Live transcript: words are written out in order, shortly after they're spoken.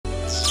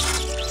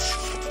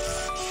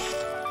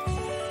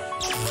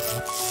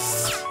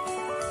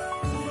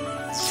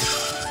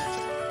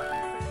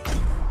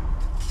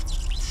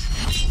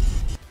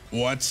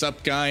What's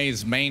up,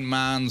 guys?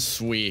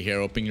 MainManSWE here,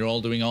 hoping you're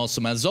all doing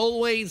awesome as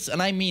always, and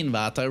I mean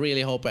that. I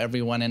really hope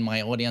everyone in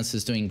my audience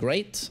is doing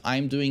great.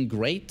 I'm doing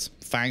great.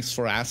 Thanks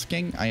for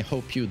asking. I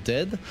hope you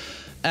did.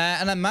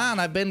 And man,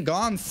 I've been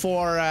gone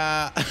for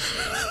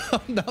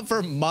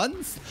another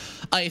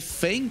month, I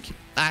think.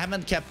 I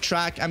haven't kept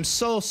track. I'm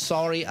so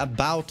sorry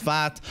about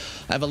that.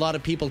 I have a lot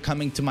of people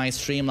coming to my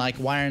stream like,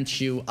 why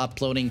aren't you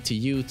uploading to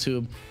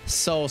YouTube?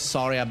 So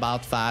sorry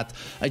about that.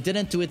 I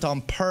didn't do it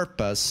on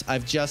purpose.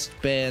 I've just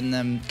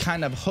been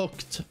kind of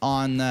hooked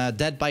on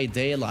Dead by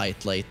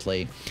Daylight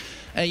lately.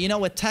 You know,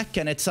 with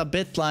Tekken, it's a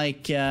bit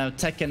like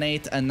Tekken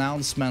 8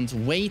 announcement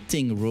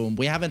waiting room.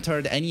 We haven't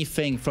heard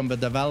anything from the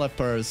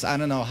developers. I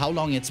don't know how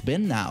long it's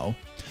been now.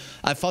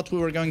 I thought we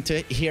were going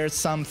to hear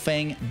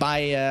something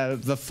by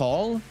the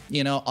fall,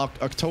 you know,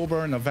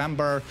 October,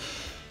 November,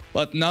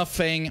 but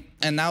nothing.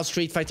 And now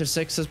Street Fighter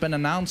 6 has been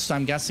announced, so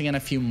I'm guessing in a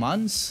few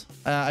months.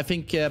 I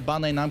think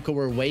Bandai Namco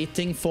were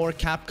waiting for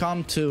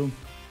Capcom to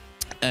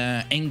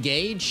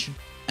engage,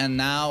 and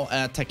now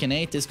Tekken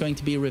 8 is going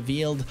to be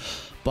revealed.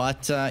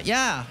 But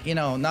yeah, you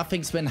know,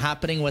 nothing's been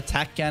happening with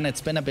Tekken. It's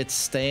been a bit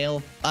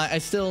stale. I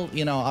still,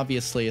 you know,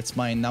 obviously it's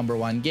my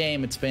 #1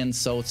 game. It's been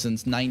so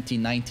since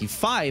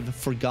 1995,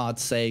 for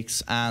God's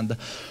sakes. And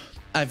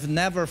I've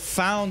never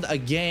found a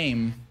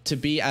game to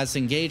be as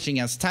engaging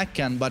as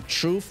Tekken. But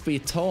truth be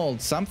told,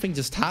 something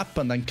just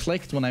happened and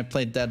clicked when I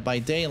played Dead by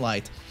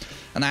Daylight.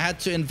 And I had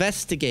to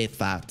investigate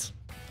that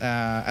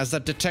as a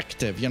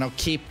detective, you know,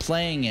 keep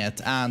playing it.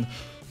 And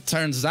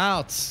turns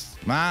out,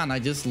 man, I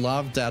just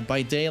love Dead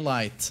by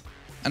Daylight.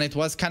 And it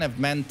was kind of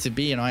meant to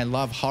be, you know, I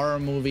love horror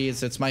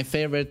movies. It's my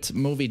favorite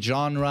movie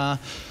genre.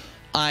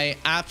 I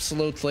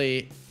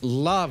absolutely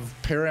love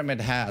Pyramid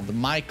Head,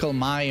 Michael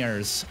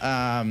Myers,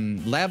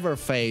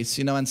 Leatherface,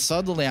 you know, and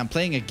suddenly I'm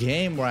playing a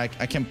game where I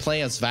can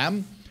play as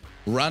them,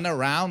 run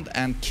around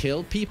and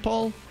kill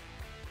people.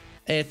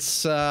 It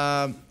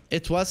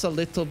was a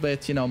little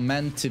bit, you know,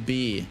 meant to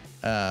be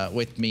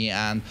with me,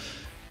 and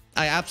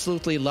I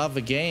absolutely love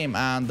the game,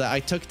 and I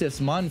took this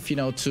month, you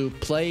know, to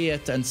play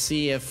it and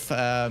see if,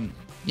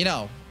 you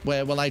know,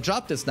 well, I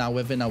dropped this now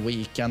within a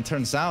week, and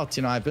turns out,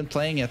 you know, I've been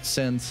playing it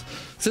since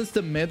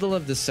the middle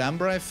of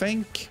December, I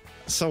think.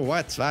 So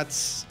what?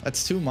 That's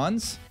 2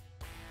 months,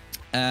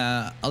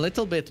 a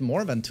little bit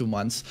more than 2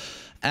 months,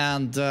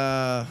 and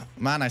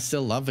man, I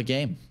still love the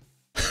game.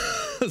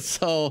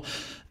 So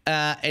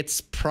it's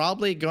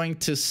probably going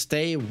to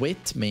stay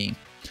with me.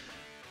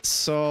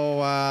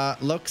 So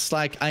looks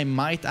like I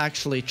might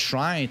actually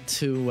try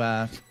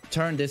to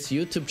turn this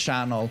YouTube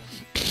channel.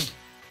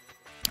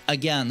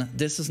 Again,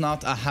 this is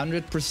not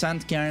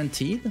 100%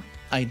 guaranteed.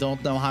 I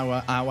don't know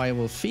how I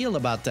will feel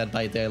about Dead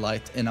by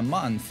Daylight in a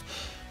month,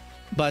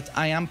 but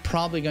I am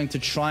probably going to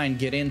try and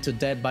get into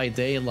Dead by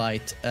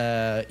Daylight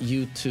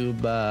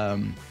YouTube,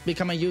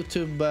 become a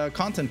YouTube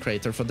content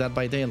creator for Dead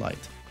by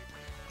Daylight.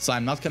 So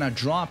I'm not gonna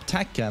drop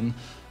Tekken.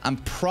 I'm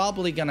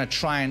probably gonna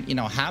try and, you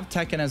know, have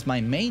Tekken as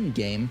my main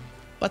game,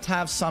 but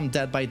have some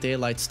Dead by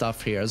Daylight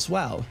stuff here as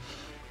well.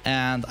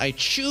 And I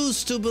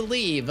choose to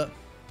believe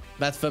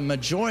that the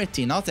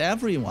majority, not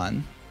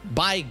everyone,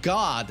 by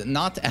God,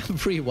 not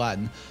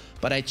everyone,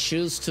 but I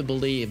choose to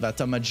believe that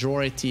the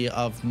majority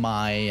of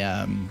my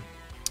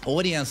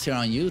audience here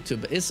on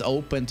YouTube is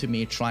open to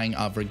me trying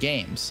other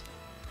games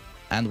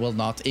and will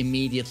not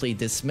immediately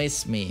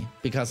dismiss me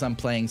because I'm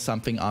playing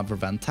something other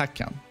than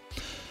Tekken.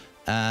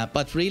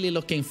 But really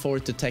looking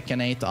forward to Tekken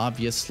 8,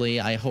 obviously.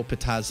 I hope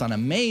it has an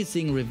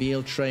amazing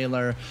reveal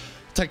trailer.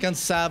 Tekken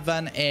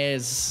 7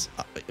 is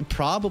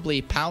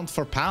probably pound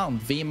for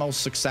pound the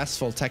most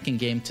successful Tekken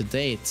game to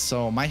date.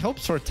 So my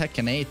hopes for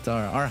Tekken 8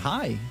 are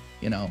high.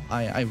 You know,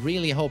 I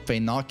really hope they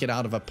knock it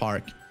out of the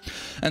park.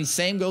 And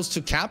same goes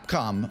to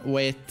Capcom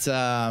with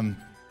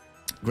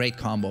great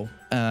combo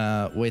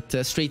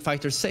with Street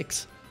Fighter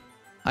 6.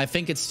 I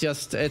think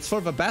it's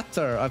for the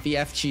better of the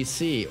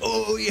FGC.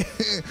 Oh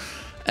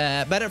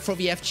yeah. Better for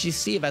the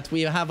FGC that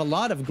we have a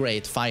lot of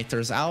great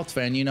fighters out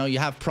there, and you know, you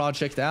have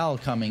Project L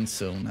coming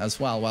soon as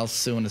well. Well,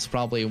 soon is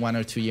probably 1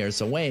 or 2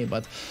 years away,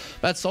 but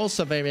that's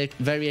also very,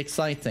 very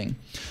exciting.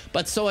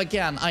 But so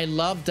again, I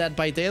love Dead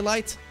by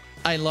Daylight.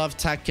 I love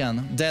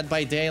Tekken. Dead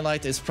by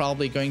Daylight is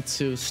probably going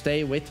to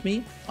stay with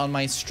me on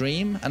my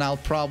stream, and I'll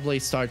probably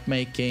start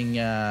making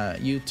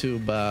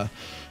YouTube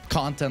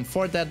content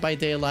for Dead by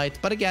Daylight.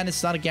 But again,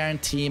 it's not a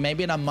guarantee.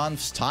 Maybe in a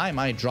month's time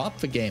I drop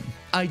the game.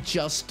 I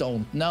just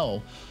don't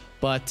know.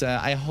 But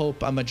I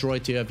hope a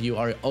majority of you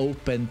are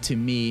open to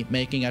me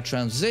making a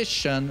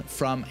transition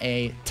from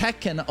a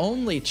Tekken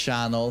only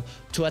channel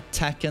to a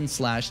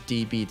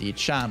Tekken/DBD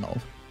channel.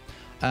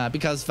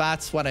 Because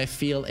that's what I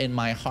feel in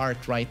my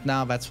heart right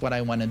now. That's what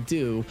I want to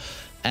do.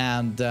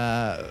 And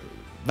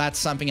that's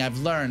something I've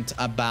learned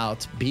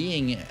about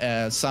being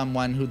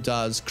someone who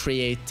does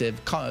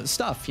creative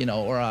stuff, you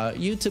know, or a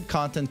YouTube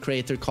content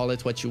creator, call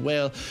it what you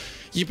will.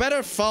 You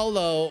better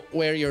follow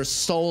where your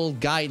soul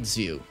guides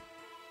you.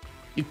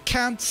 You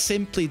can't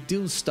simply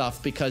do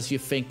stuff because you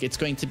think it's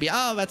going to be,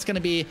 oh, that's going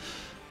to be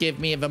give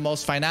me the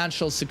most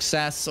financial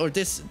success, or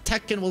this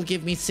Tekken will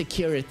give me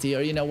security,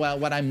 or, you know, well,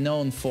 what I'm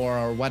known for,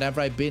 or whatever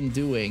I've been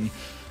doing.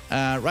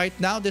 Right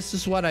now, this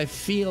is what I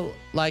feel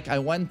like I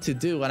want to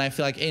do, and I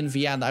feel like in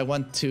the end,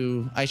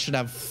 I should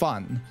have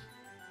fun.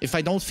 If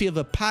I don't feel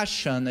the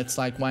passion, it's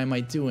like, why am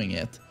I doing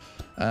it?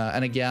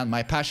 And again,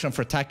 my passion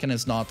for Tekken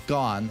is not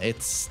gone.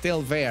 It's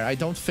still there. I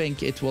don't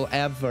think it will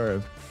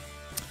ever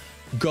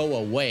go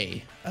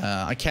away.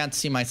 I can't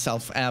see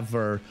myself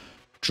ever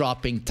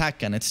dropping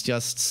Tekken. It's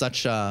just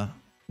such a...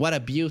 what a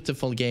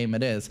beautiful game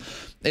it is.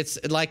 It's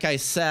like I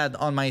said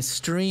on my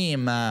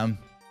stream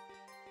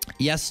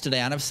yesterday,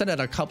 and I've said it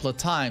a couple of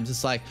times,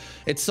 it's like,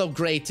 it's so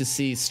great to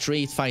see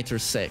Street Fighter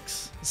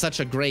 6. Such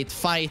a great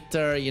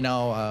fighter, you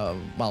know,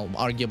 well,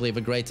 arguably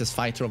the greatest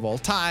fighter of all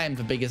time,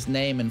 the biggest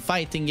name in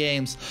fighting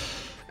games.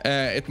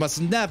 It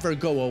must never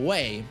go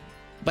away.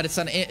 But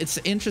it's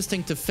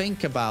interesting to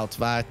think about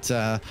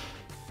that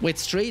with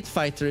Street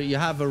Fighter, you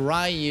have a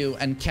Ryu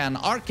and Ken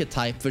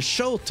archetype, the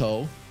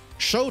Shoto,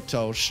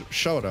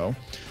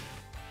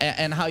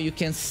 and how you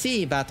can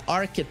see that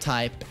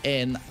archetype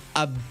in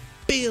a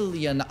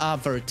billion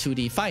other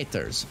 2D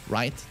fighters,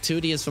 right?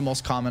 2D is the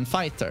most common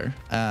fighter.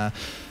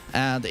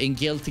 And in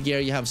Guilty Gear,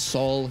 you have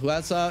Sol, who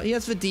has he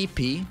has the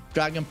DP,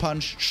 Dragon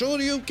Punch,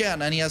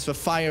 Shoryuken, and he has the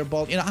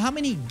Fireball. You know, how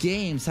many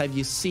games have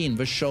you seen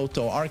the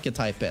Shoto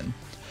archetype in?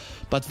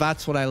 But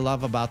that's what I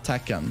love about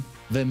Tekken.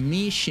 The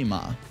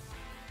Mishima,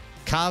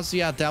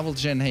 Kazuya, Devil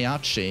Jin,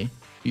 Heihachi,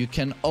 you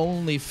can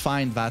only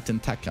find that in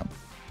Tekken.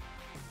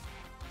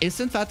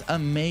 Isn't that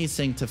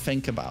amazing to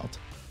think about?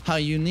 How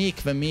unique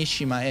the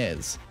Mishima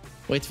is.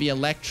 With the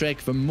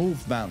electric, the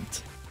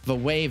movement, the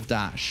wave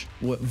dash,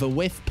 the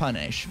whiff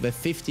punish, the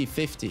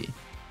 50-50.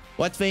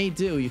 What they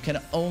do, you can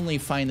only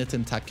find it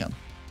in Tekken.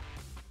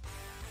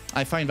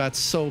 I find that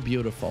so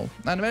beautiful.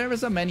 And there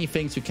is many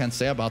things you can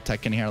say about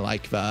Tekken here,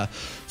 like the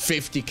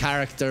 50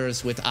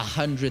 characters with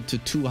 100 to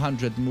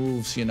 200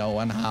 moves, you know,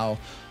 and how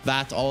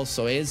that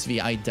also is the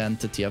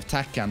identity of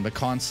Tekken, the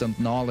constant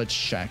knowledge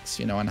checks,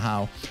 you know, and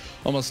how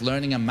almost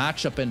learning a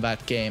matchup in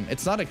that game,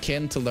 it's not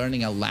akin to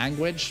learning a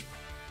language,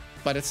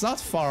 but it's not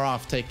far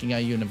off taking a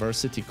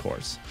university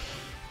course.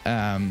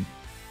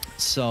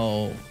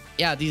 So,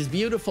 yeah, these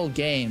beautiful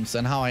games,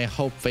 and how I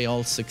hope they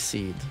all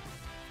succeed.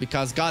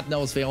 Because God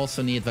knows they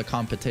also need the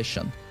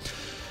competition.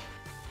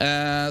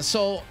 Yeah,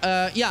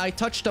 I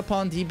touched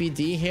upon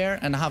DBD here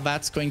and how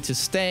that's going to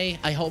stay.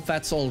 I hope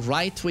that's all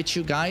right with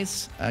you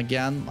guys.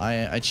 Again,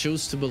 I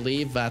choose to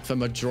believe that the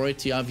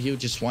majority of you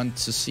just want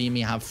to see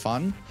me have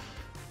fun.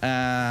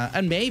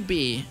 And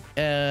maybe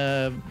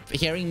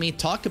hearing me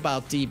talk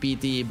about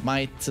DBD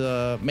might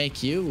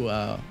make you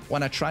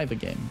want to try the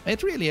game.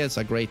 It really is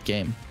a great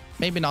game.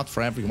 Maybe not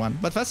for everyone,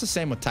 but that's the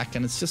same with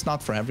Tekken. It's just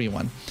not for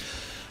everyone.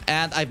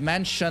 And I've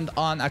mentioned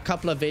on a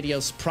couple of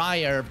videos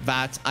prior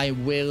that I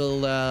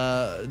will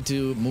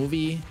do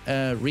movie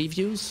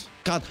reviews.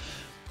 God,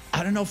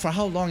 I don't know for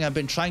how long I've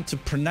been trying to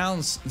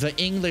pronounce the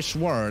English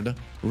word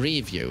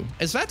review.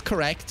 Is that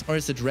correct, or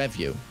is it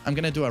review? I'm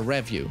gonna do a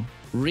review.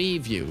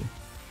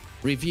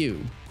 Review.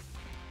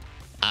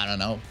 I don't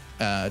know.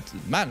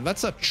 Man,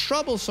 that's a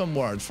troublesome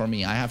word for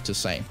me, I have to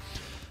say.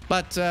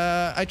 But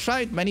I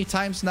tried many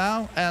times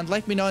now, and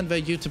let me know in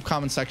the YouTube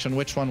comment section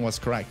which one was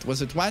correct.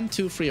 Was it 1,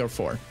 2, 3, or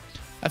 4?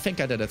 I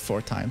think I did it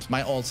 4 times.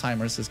 My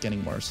Alzheimer's is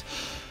getting worse.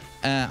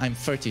 I'm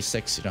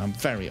 36, you know, I'm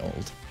very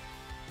old.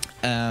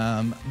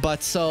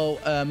 But so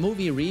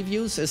movie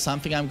reviews is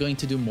something I'm going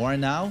to do more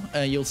now.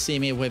 You'll see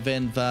me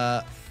within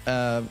the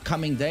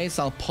coming days.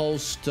 I'll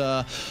post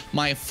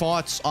my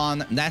thoughts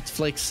on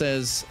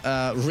Netflix's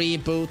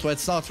reboot. Well,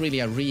 it's not really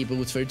a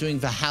reboot. We're doing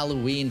the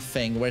Halloween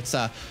thing where it's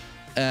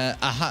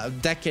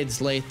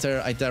decades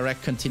later, a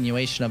direct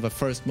continuation of the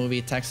first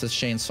movie, Texas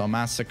Chainsaw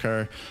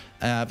Massacre.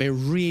 They're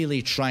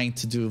really trying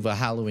to do the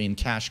Halloween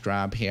cash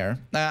grab here.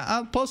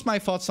 I'll post my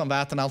thoughts on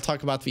that, and I'll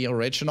talk about the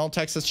original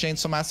Texas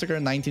Chainsaw Massacre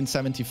in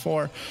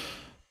 1974.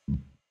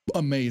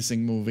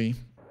 Amazing movie.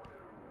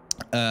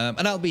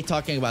 And I'll be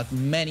talking about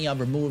many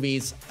other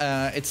movies.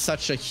 It's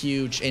such a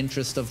huge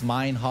interest of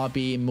mine,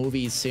 hobby,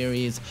 movies,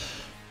 series.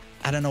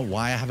 I don't know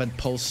why I haven't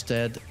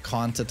posted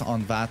content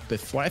on that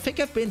before. I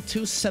think I've been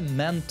too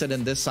cemented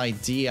in this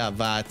idea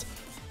that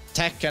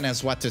Tekken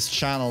is what this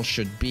channel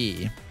should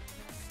be.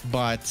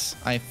 But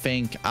I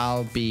think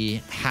I'll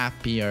be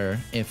happier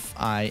if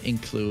I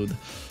include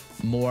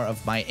more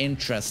of my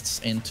interests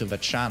into the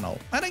channel.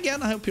 And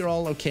again, I hope you're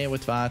all okay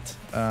with that.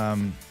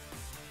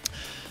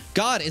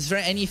 God, is there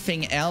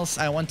anything else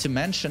I want to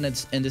mention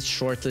in this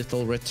short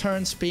little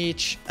return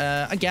speech?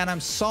 Again, I'm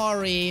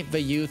sorry, the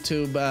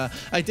YouTube.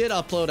 I did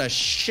upload a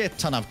shit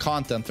ton of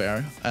content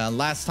there.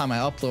 Last time I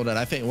uploaded,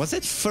 I think, was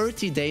it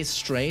 30 days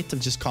straight of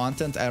just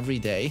content every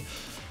day?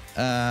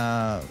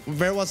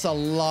 There was a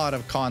lot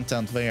of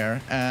content there,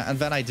 and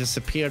then I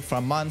disappeared for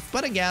a month.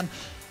 But again,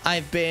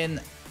 I've been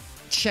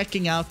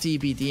checking out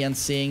DBD and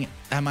seeing,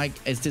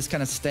 is this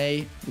gonna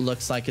stay?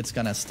 Looks like it's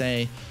gonna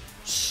stay.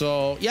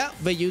 So yeah,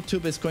 the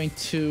YouTube is going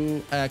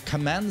to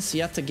commence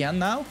yet again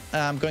now.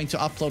 I'm going to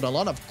upload a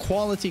lot of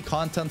quality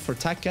content for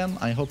Tekken.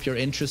 I hope you're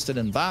interested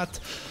in that.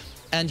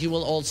 And you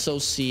will also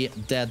see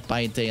Dead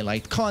by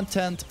Daylight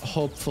content,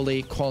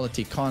 hopefully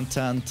quality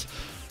content.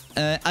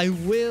 I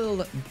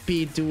will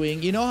be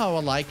doing, you know how I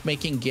like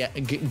making,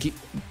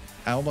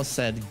 I almost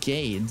said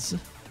gades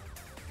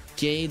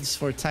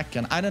for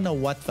Tekken. I don't know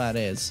what that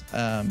is.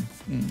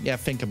 Yeah,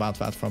 think about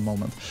that for a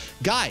moment.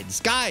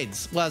 Guides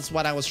was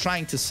what I was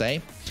trying to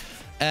say.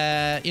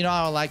 You know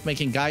how I like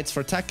making guides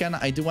for Tekken.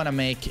 I do want to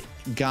make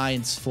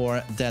guides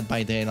for Dead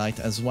by Daylight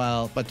as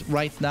well. But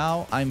right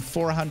now, I'm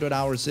 400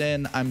 hours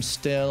in. I'm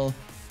still,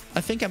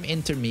 I think I'm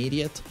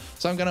intermediate.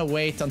 So I'm going to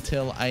wait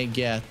until I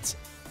get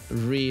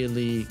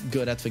really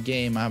good at the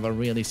game. I have a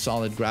really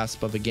solid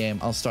grasp of the game.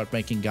 I'll start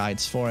making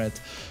guides for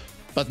it.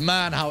 But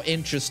man, how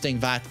interesting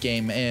that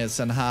game is,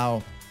 and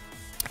how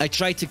I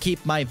try to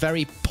keep my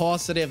very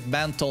positive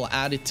mental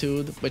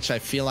attitude, which I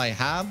feel I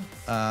have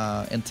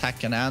in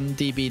Tekken and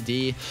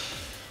DBD,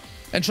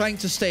 and trying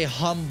to stay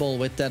humble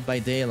with Dead by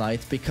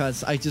Daylight,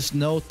 because I just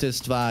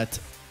noticed that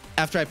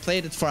after I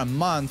played it for a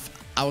month,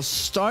 I was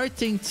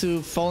starting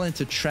to fall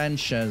into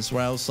trenches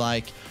where I was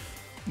like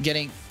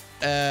getting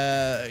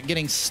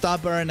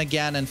stubborn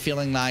again and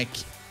feeling like,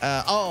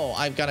 oh,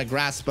 I've got a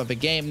grasp of the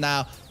game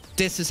now.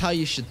 This is how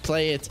you should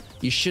play it.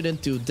 You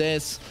shouldn't do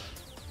this.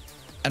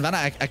 And then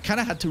I kind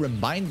of had to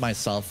remind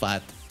myself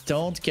that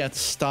don't get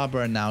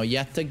stubborn now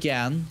yet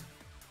again.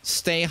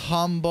 Stay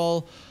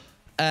humble.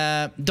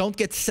 Don't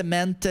get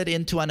cemented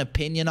into an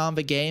opinion on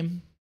the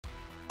game.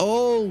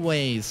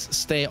 Always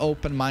stay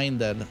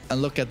open-minded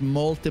and look at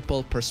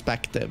multiple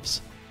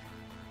perspectives.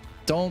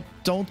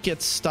 Don't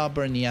get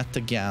stubborn yet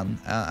again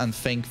and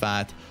think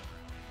that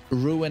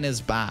ruin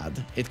is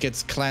bad. It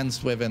gets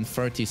cleansed within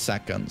 30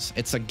 seconds.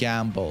 It's a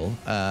gamble.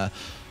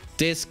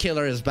 This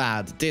killer is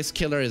bad. This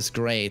killer is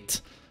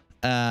great.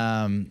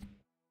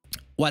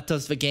 What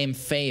does the game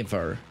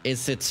favor?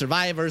 Is it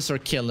survivors or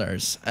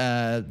killers?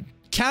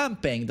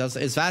 Camping,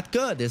 is that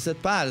good? Is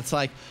it bad? It's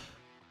like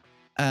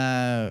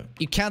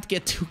you can't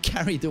get too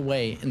carried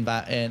away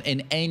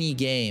in any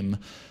game.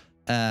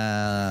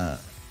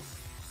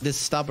 This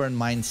stubborn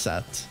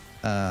mindset.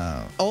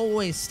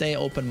 Always stay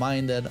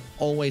open-minded,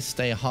 always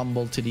stay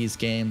humble to these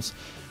games.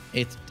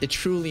 It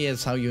truly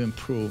is how you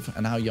improve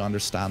and how you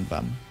understand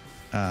them.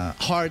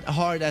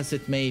 Hard as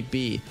it may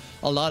be,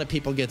 a lot of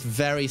people get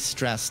very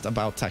stressed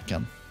about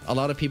Tekken. A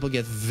lot of people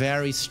get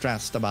very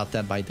stressed about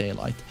Dead by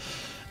Daylight.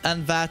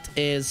 And that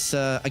is,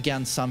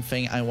 again,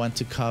 something I want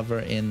to cover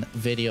in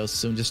videos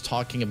soon, just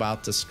talking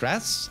about the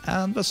stress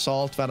and the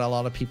salt that a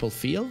lot of people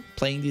feel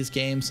playing these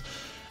games,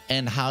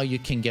 and how you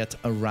can get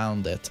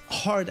around it,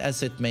 hard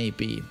as it may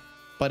be.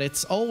 But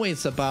it's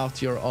always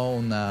about your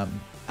own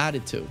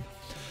attitude.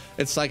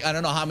 It's like, I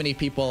don't know how many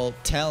people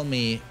tell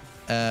me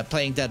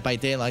playing Dead by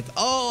Daylight,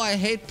 oh, I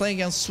hate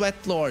playing against Sweat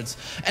Lords.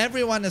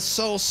 Everyone is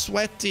so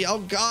sweaty. Oh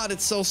God,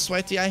 it's so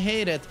sweaty. I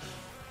hate it.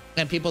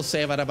 And people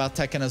say that about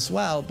Tekken as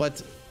well,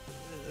 but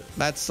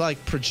that's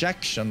like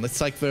projection.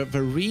 It's like the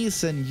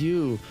reason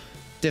you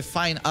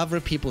define other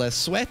people as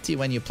sweaty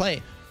when you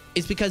play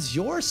is because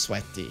you're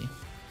sweaty.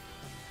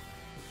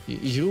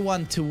 You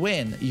want to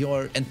win.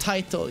 You're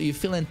entitled. You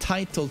feel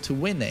entitled to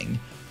winning.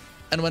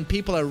 And when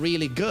people are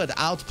really good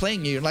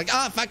outplaying you, you're like,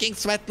 ah, fucking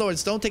Sweat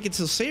Lords, don't take it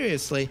so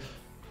seriously.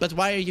 But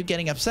why are you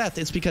getting upset?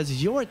 It's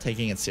because you're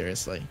taking it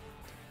seriously.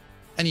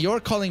 And you're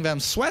calling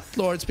them Sweat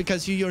Lords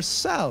because you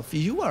yourself,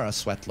 you are a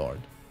Sweat Lord.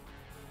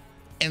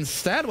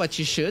 Instead, what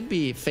you should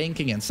be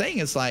thinking and saying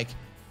is like,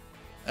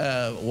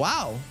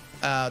 wow,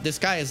 this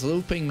guy is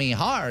looping me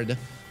hard.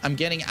 I'm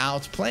getting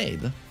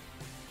outplayed.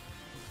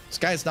 This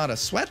guy's not a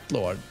Sweat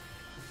Lord.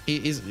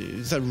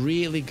 He's a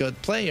really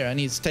good player, and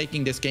he's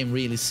taking this game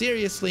really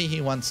seriously. He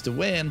wants to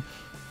win,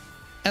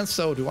 and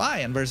so do I,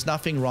 and there's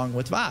nothing wrong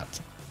with that.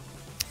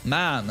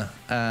 Man,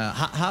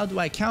 how do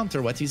I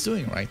counter what he's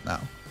doing right now?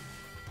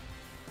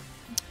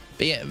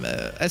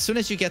 As soon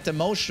as you get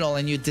emotional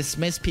and you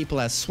dismiss people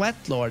as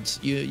Sweat Lords,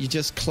 you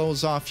just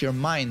close off your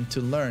mind to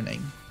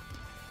learning.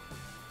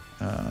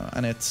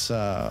 And it's,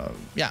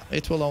 yeah,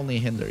 it will only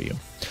hinder you.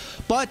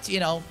 But, you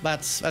know,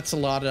 that's a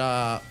lot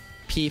of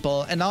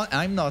people, and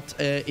I'm not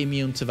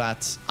immune to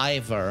that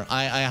either.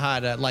 I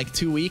had like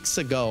 2 weeks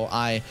ago,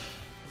 I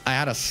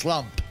had a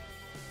slump,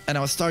 and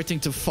I was starting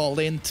to fall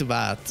into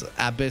that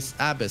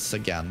abyss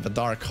again, the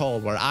dark hole,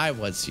 where I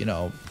was, you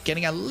know,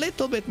 getting a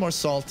little bit more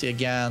salty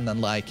again, and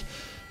like,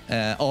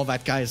 oh,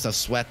 that guy is a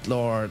Sweat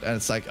Lord, and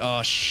it's like,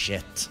 oh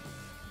shit.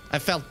 I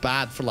felt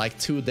bad for like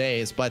 2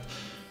 days, but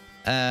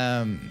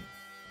at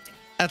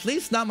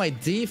least now my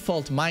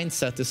default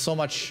mindset is so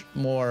much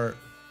more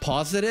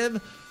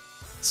positive,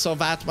 so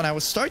that when I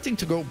was starting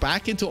to go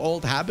back into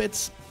old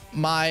habits,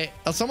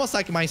 it's almost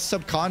like my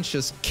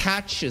subconscious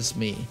catches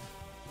me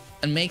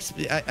and makes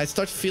me, I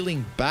start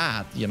feeling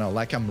bad, you know,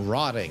 like I'm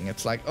rotting.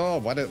 It's like, oh,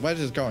 what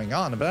is going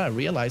on? But I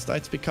realized that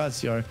it's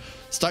because you're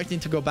starting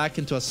to go back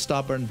into a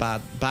stubborn,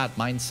 bad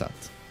mindset.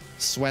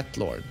 Sweat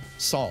Lord,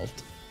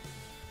 salt.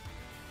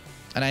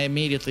 And I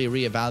immediately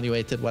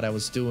reevaluated what I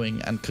was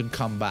doing and could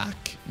come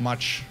back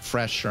much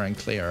fresher and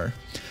clearer.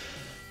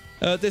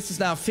 This is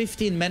now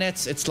 15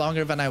 minutes. It's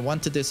longer than I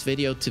wanted this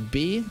video to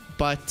be,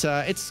 but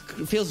it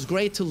feels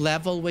great to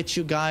level with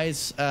you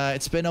guys.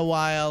 It's been a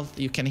while.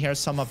 You can hear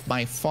some of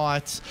my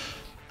thoughts.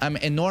 I'm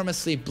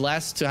enormously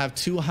blessed to have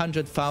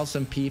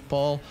 200,000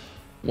 people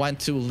want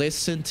to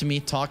listen to me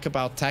talk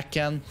about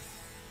Tekken.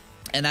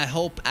 And I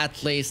hope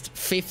at least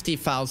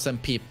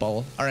 50,000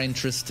 people are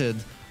interested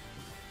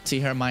to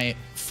hear my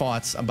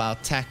thoughts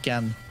about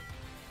Tekken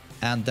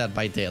and Dead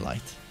by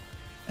Daylight.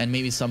 And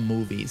maybe some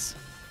movies.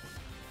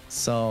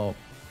 So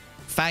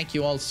thank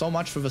you all so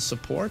much for the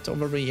support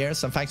over the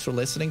years, and thanks for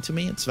listening to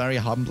me. It's very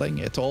humbling.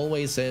 It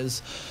always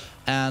is.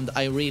 And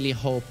I really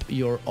hope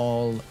you're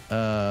all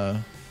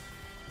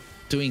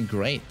doing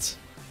great.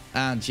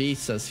 And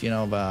Jesus, you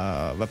know,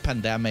 the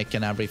pandemic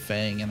and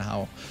everything, and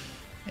how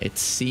it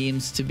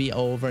seems to be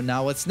over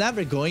now. It's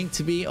never going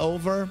to be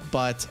over,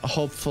 but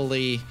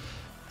hopefully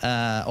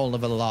all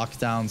of the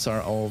lockdowns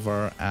are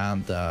over,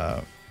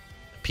 and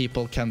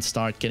people can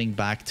start getting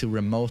back to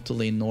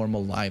remotely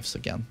normal lives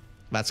again.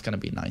 That's gonna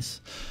be nice.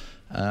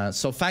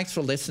 So thanks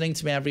for listening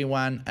to me,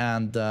 everyone,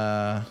 and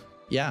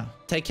yeah,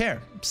 take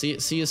care. See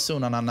you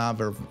soon on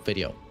another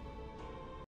video.